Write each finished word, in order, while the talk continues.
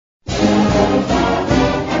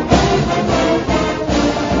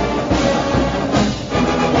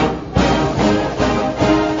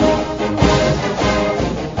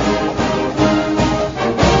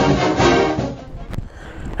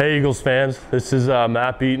Hey Eagles fans, this is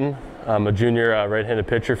Matt Beaton. I'm a junior right-handed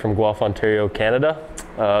pitcher from Guelph, Ontario, Canada.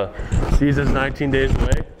 Season's 19 days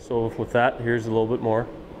away, so with that, here's a little bit more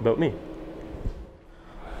about me.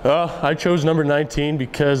 I chose number 19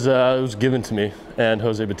 because it was given to me, and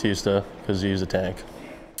Jose Bautista because he's a tank.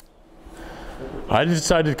 I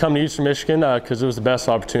decided to come to Eastern Michigan because it was the best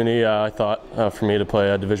opportunity, I thought, for me to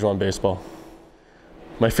play Division I baseball.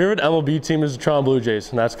 My favorite MLB team is the Toronto Blue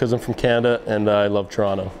Jays, and that's because I'm from Canada and I love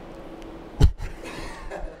Toronto.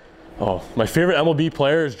 Oh, my favorite MLB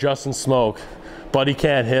player is Justin Smoke, but he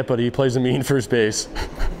can't hit, but he plays a mean first base.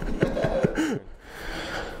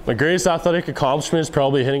 My greatest athletic accomplishment is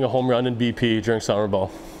probably hitting a home run in BP during summer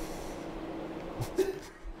ball.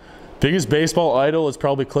 Biggest baseball idol is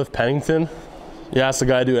probably Cliff Pennington. You ask the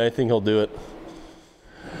guy to do anything, he'll do it.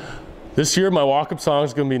 This year, my walk-up song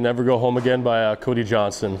is going to be Never Go Home Again by Cody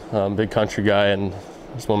Johnson. Big country guy, and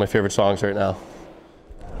it's one of my favorite songs right now.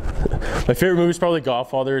 My favorite movie is probably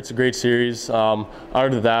Godfather. It's a great series. Out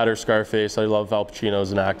of that or Scarface, I love Al Pacino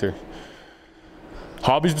as an actor.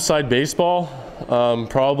 Hobbies beside baseball,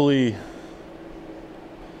 probably,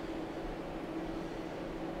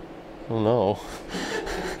 I don't know.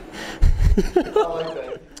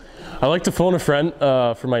 I like to phone a friend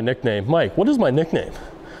for my nickname. Mike, what is my nickname?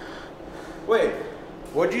 Wait,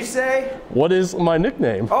 what'd you say? What is my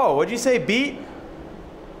nickname? Oh, what'd you say, Beat?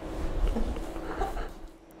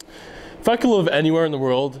 If I could live anywhere in the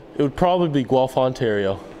world, it would probably be Guelph,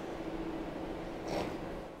 Ontario.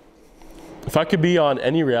 If I could be on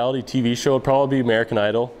any reality TV show, it would probably be American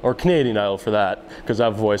Idol, or Canadian Idol for that, because I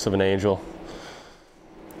have the voice of an angel.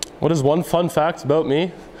 What is one fun fact about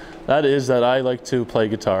me? That is that I like to play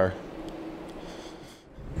guitar.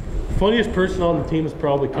 Funniest person on the team is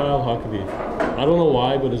probably Kyle Huckabee. I don't know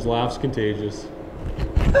why, but his laugh's contagious.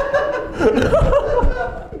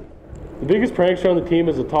 The biggest prankster on the team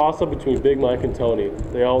is a toss-up between Big Mike and Tony.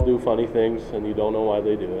 They all do funny things, and you don't know why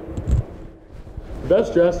they do it. The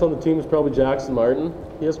best dressed on the team is probably Jackson Martin.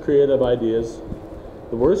 He has creative ideas.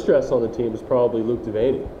 The worst dressed on the team is probably Luke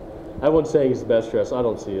Devaney. Everyone's saying he's the best dressed. I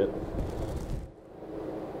don't see it.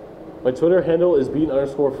 My Twitter handle is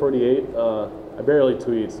Beaton_48. I barely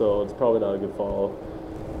tweet, so it's probably not a good follow.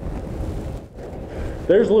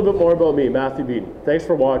 There's a little bit more about me, Matthew Beaton. Thanks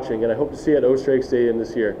for watching, and I hope to see you at Ostrake Stadium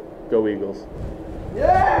this year. Go Eagles.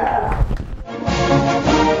 Yeah!